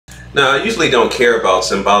Now, I usually don't care about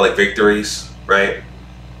symbolic victories, right?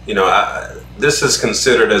 You know, this is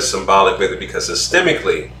considered a symbolic victory because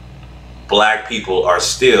systemically, black people are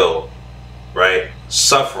still, right,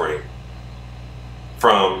 suffering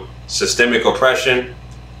from systemic oppression,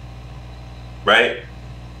 right,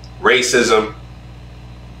 racism,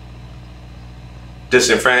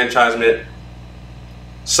 disenfranchisement,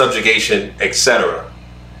 subjugation, etc.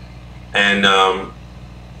 And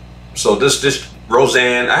so this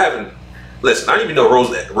Roseanne, I didn't even know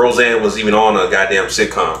Roseanne was even on a goddamn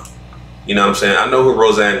sitcom. You know what I'm saying? I know who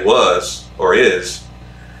Roseanne was or is.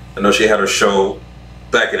 I know she had her show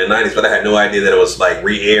back in the 90s, but I had no idea that it was like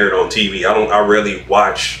re-aired on TV. I rarely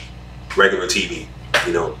watch regular TV,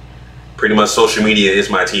 you know. Pretty much social media is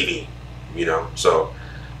my TV, you know. So,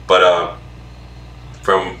 but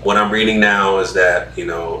from what I'm reading now is that, you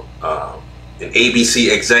know, an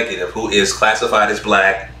ABC executive who is classified as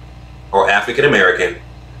black or African American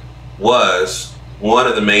was one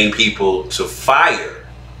of the main people to fire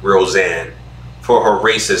Roseanne for her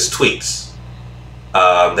racist tweets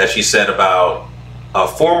that she said about a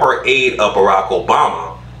former aide of Barack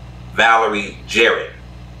Obama, Valerie Jarrett,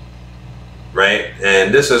 right?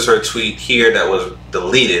 And this is her tweet here that was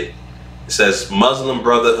deleted. It says, Muslim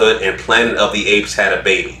Brotherhood and Planet of the Apes had a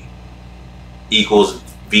baby equals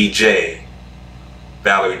VJ,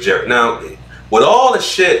 Valerie Jarrett. Now, with all the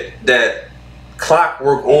shit that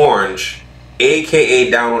Clockwork Orange, aka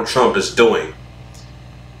Donald Trump, is doing,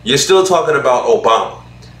 you're still talking about Obama.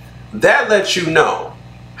 That lets you know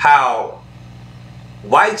how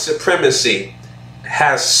white supremacy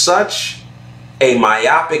has such a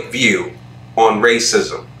myopic view on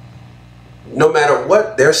racism. No matter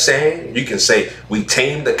what they're saying, you can say we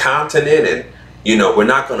tamed the continent and, you know, we're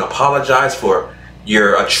not going to apologize for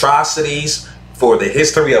your atrocities for the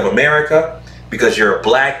history of America because you're a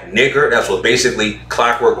black nigger. That's what basically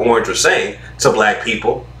Clockwork Orange was saying to black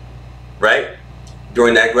people, right?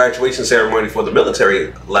 During that graduation ceremony for the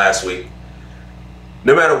military last week.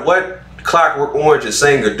 No matter what Clockwork Orange is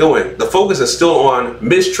saying or doing, the focus is still on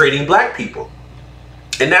mistreating black people.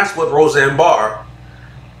 And that's what Roseanne Barr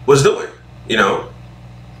was doing, you know,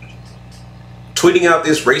 tweeting out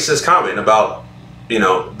this racist comment about, you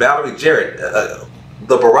know, Valerie Jarrett,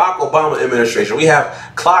 the Barack Obama administration. We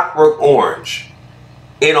have Clockwork Orange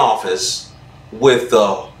in office with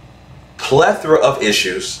the plethora of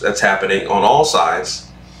issues that's happening on all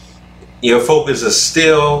sides. Your focus is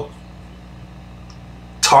still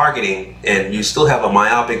targeting, and you still have a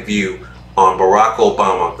myopic view on Barack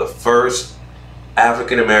Obama, the first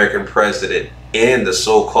African American president in the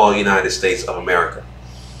so-called United States of America.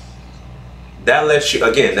 That lets you,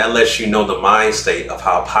 again, that lets you know the mind state of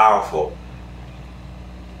how powerful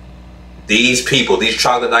these people, these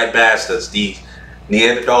troglodyte bastards, these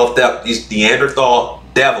Neanderthal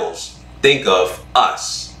devils think of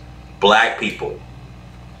us, black people,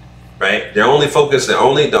 right? Their only focus, the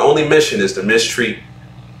only mission is to mistreat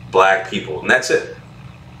black people, and that's it.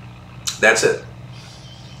 That's it.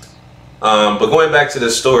 But going back to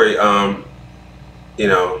this story, you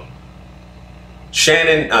know,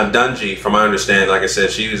 Shannon Dungey, from my understanding, like I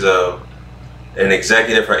said, she was an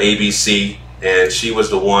executive for ABC, and she was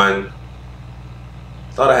the one.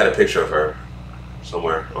 I thought I had a picture of her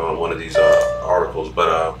somewhere on one of these articles,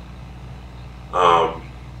 but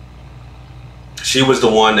she was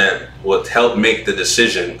the one that would help make the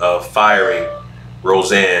decision of firing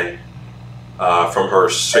Roseanne from her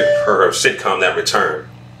sitcom that returned,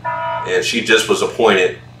 and she just was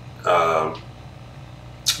appointed.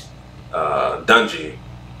 Dungey,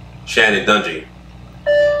 Shannon Dungey,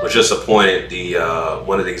 was just appointed the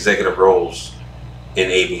one of the executive roles in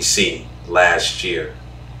ABC last year,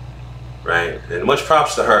 right? And much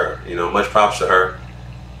props to her, you know, much props to her.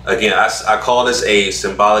 Again, I call this a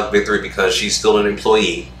symbolic victory because she's still an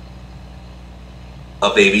employee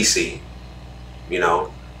of ABC, you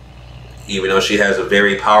know, even though she has a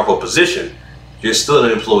very powerful position, you're still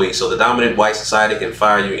an employee. So the dominant white society can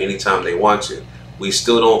fire you anytime they want to. We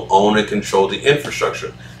still don't own and control the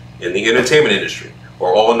infrastructure in the entertainment industry,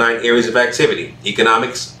 or all 9 areas of activity: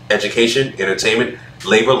 economics, education, entertainment,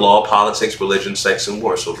 labor, law, politics, religion, sex, and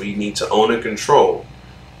war. So we need to own and control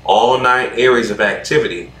all 9 areas of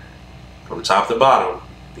activity from top to bottom,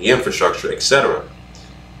 the infrastructure, etc.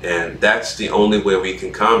 And that's the only way we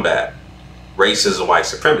can combat racism, white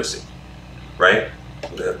supremacy, right?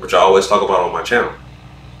 Which I always talk about on my channel.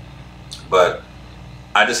 But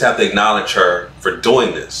I just have to acknowledge her for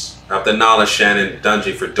doing this. I have to acknowledge Shannon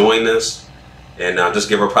Dungey for doing this, and just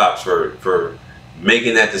give her props for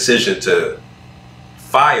making that decision to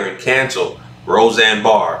fire and cancel Roseanne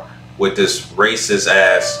Barr with this racist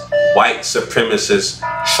ass, white supremacist,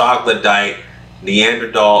 troglodyte,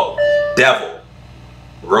 Neanderthal devil,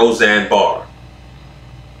 Roseanne Barr.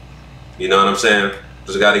 You know what I'm saying?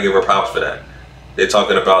 Just got to give her props for that. They're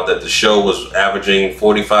talking about that the show was averaging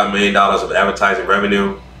 $45 million of advertising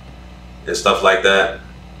revenue and stuff like that.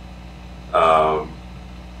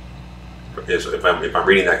 If I'm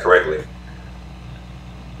reading that correctly.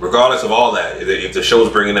 Regardless of all that, if the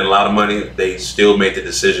show's bringing in a lot of money, they still made the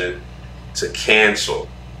decision to cancel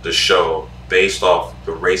the show based off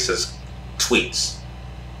the racist tweets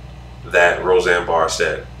that Roseanne Barr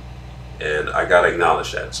said. And I gotta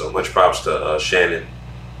acknowledge that. So much props to Shannon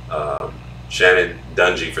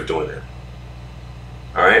Dungey for doing that.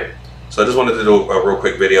 All right. So I just wanted to do a real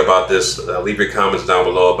quick video about this. Leave your comments down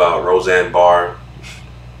below about Roseanne Barr.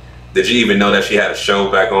 Did you even know that she had a show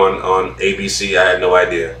back on ABC? I had no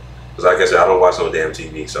idea. Because like I said, I don't watch no damn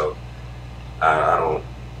TV, so I don't,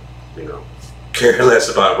 you know, care less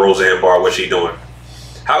about Roseanne Barr, what she doing.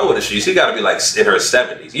 How old is she? She got to be like in her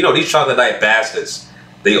 70s. You know, these troglodyte bastards,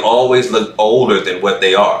 they always look older than what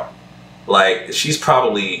they are. Like, she's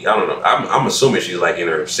probably, I don't know, I'm assuming she's like in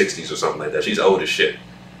her 60s or something like that. She's old as shit.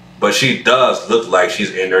 But she does look like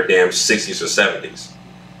she's in her damn 60s or 70s,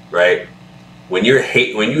 right? When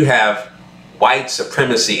you have white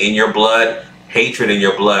supremacy in your blood, hatred in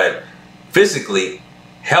your blood, physically,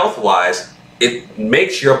 health-wise, it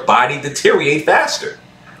makes your body deteriorate faster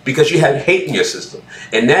because you have hate in your system.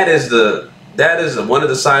 And that is one of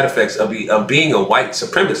the side effects of being a white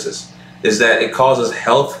supremacist, is that it causes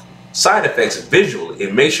health side effects visually.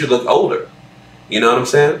 It makes you look older. You know what I'm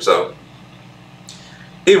saying? So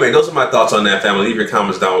anyway, those are my thoughts on that, family. Leave your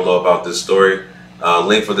comments down below about this story.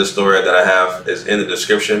 Link for this story that I have is in the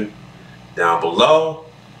description down below.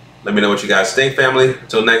 Let me know what you guys think, family.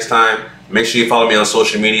 Until next time, make sure you follow me on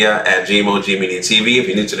social media at GMOGMediaTV. If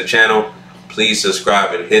you're new to the channel, please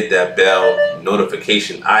subscribe and hit that bell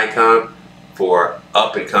notification icon for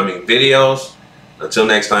up and coming videos. Until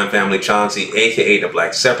next time, family, Chauncey, aka the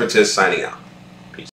Black Separatist, signing out.